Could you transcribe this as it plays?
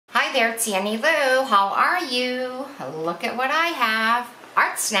Hi there, it's Annie Lou. How are you? Look at what I have.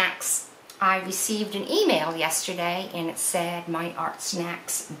 ArtSnacks. I received an email yesterday and it said my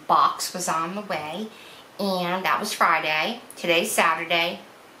ArtSnacks box was on the way, and that was Friday. Today's Saturday.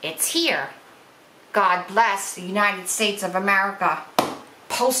 It's here. God bless the United States of America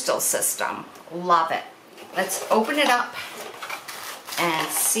postal system. Love it. Let's open it up and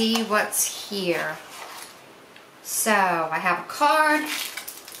see what's here. So I have a card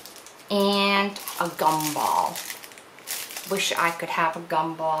and a gumball. Wish I could have a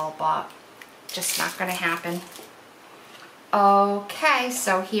gumball, but just not gonna happen. Okay,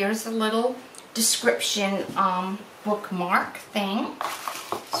 so here's a little description bookmark thing.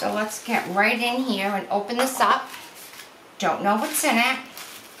 So let's get right in here and open this up. Don't know what's in it.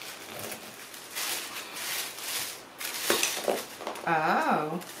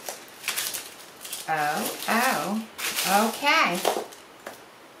 Okay.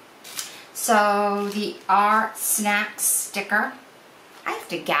 So the ArtSnacks sticker. I have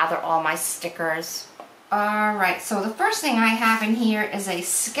to gather all my stickers. Alright, so the first thing I have in here is a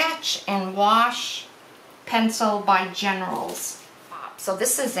sketch and wash pencil by Generals. So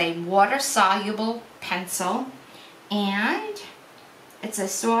this is a water-soluble pencil, and it's a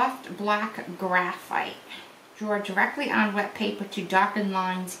soft black graphite. Draw directly on wet paper to darken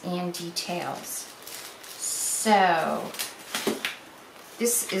lines and details. So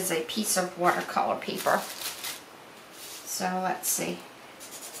this is a piece of watercolor paper. So let's see.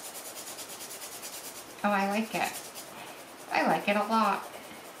 Oh, I like it. I like it a lot.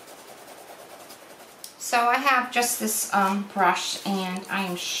 So I have just this brush, and I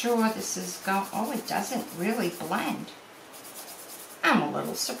am sure this is going. Oh, it doesn't really blend. I'm a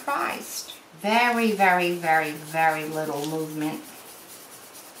little surprised. Very, very, very, very little movement.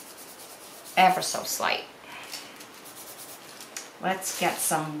 Ever so slight. Let's get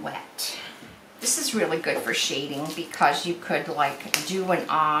some wet. This is really good for shading because you could like do an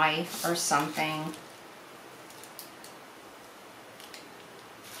eye or something.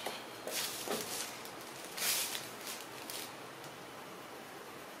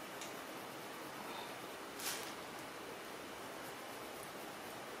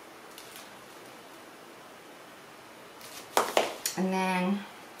 And then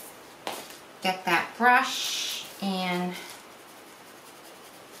get that brush and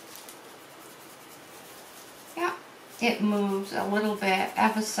yeah, it moves a little bit,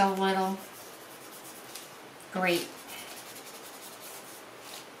 ever so little. Great.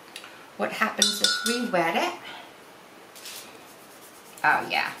 What happens if we wet it? Oh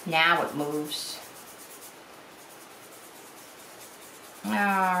yeah, now it moves.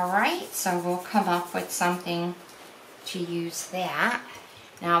 Alright, so we'll come up with something to use that.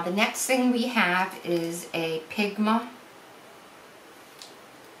 Now the next thing we have is a Pigma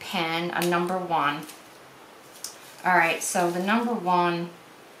pen, a number 1. Alright, so the number 1,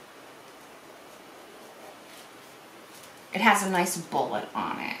 it has a nice bullet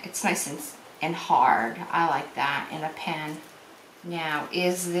on it. It's nice and hard. I like that in a pen. Now,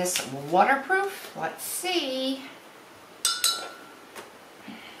 is this waterproof? Let's see.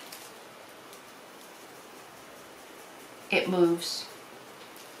 It moves.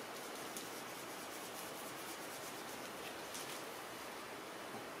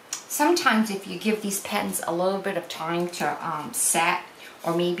 Sometimes if you give these pens a little bit of time to set,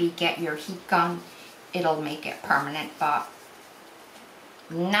 or maybe get your heat gun, it'll make it permanent, but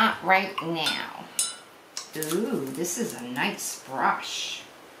not right now. Ooh, this is a nice brush.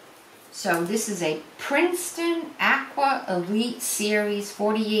 So this is a Princeton Aqua Elite Series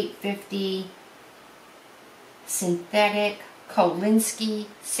 4850 synthetic Kolinsky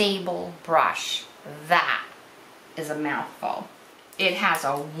sable brush. That is a mouthful. It has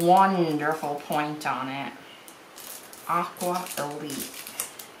a wonderful point on it. Aqua Elite.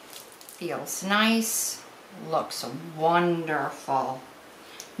 Feels nice. Looks wonderful.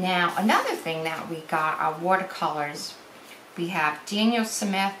 Now, another thing that we got are watercolors. We have Daniel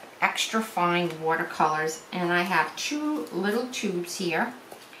Smith extra fine watercolors, and I have 2 little tubes here.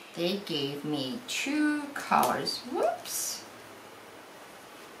 They gave me 2 colors. Whoops.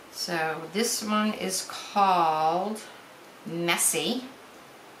 So this one is called Messy.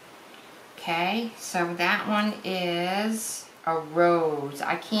 Okay, so that one is a rose.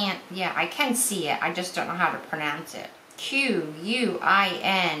 I can see it. I just don't know how to pronounce it.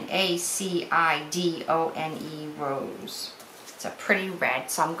 Q-U-I-N-A-C-I-D-O-N-E, rose. It's a pretty red,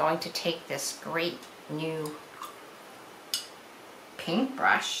 so I'm going to take this great new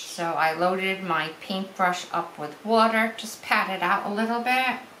paintbrush. So I loaded my paintbrush up with water, just pat it out a little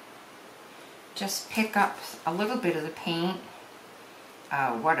bit. Just pick up a little bit of the paint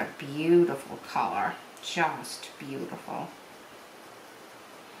Oh, what a beautiful color. Just beautiful.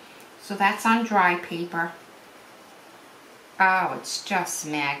 So that's on dry paper. Oh, it's just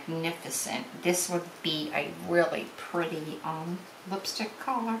magnificent. This would be a really pretty lipstick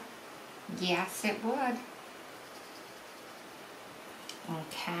color. Yes, it would.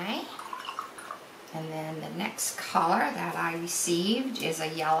 Okay. And then the next color that I received is a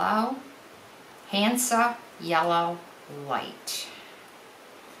yellow, Hansa Yellow Light.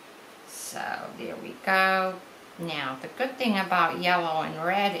 So there we go. Now the good thing about yellow and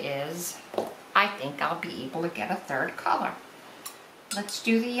red is I think I'll be able to get a third color. Let's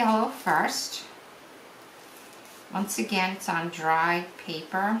do the yellow first. Once again, it's on dry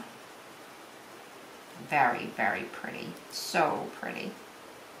paper. Very, very pretty. So pretty.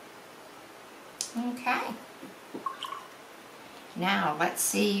 Okay. Now let's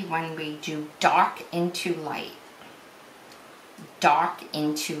see when we do dark into light. Dark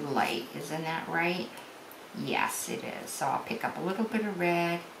into light, isn't that right? Yes, it is. So I'll pick up a little bit of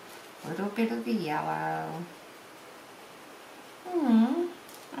red, a little bit of the yellow.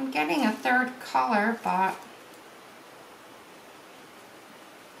 I'm getting a third color, but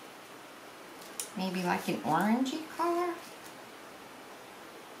maybe like an orangey color.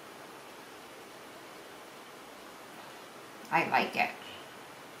 I like it.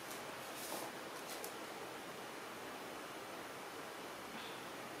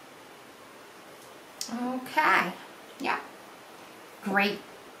 Okay, yeah, great,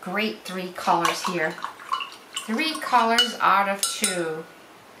 great 3 colors here. 3 colors out of 2.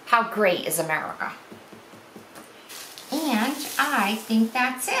 How great is America? And I think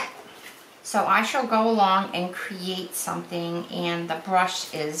that's it. So I shall go along and create something, and the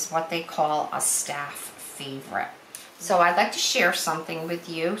brush is what they call a staff favorite. So I'd like to share something with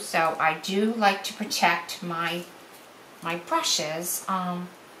you. So I do like to protect my brushes.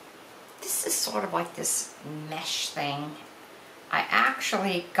 This is sort of like this mesh thing. I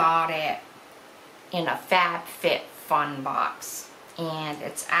actually got it in a FabFitFun box, and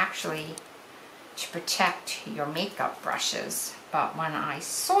it's actually to protect your makeup brushes. But when I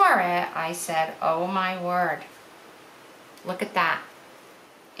saw it, I said, oh my word, look at that.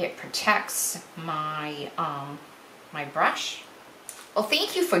 It protects my my brush. Well,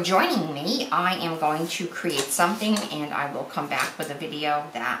 thank you for joining me. I am going to create something, and I will come back with a video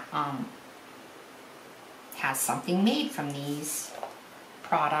that has something made from these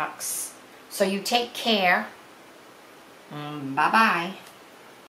products. So you take care. Bye-bye.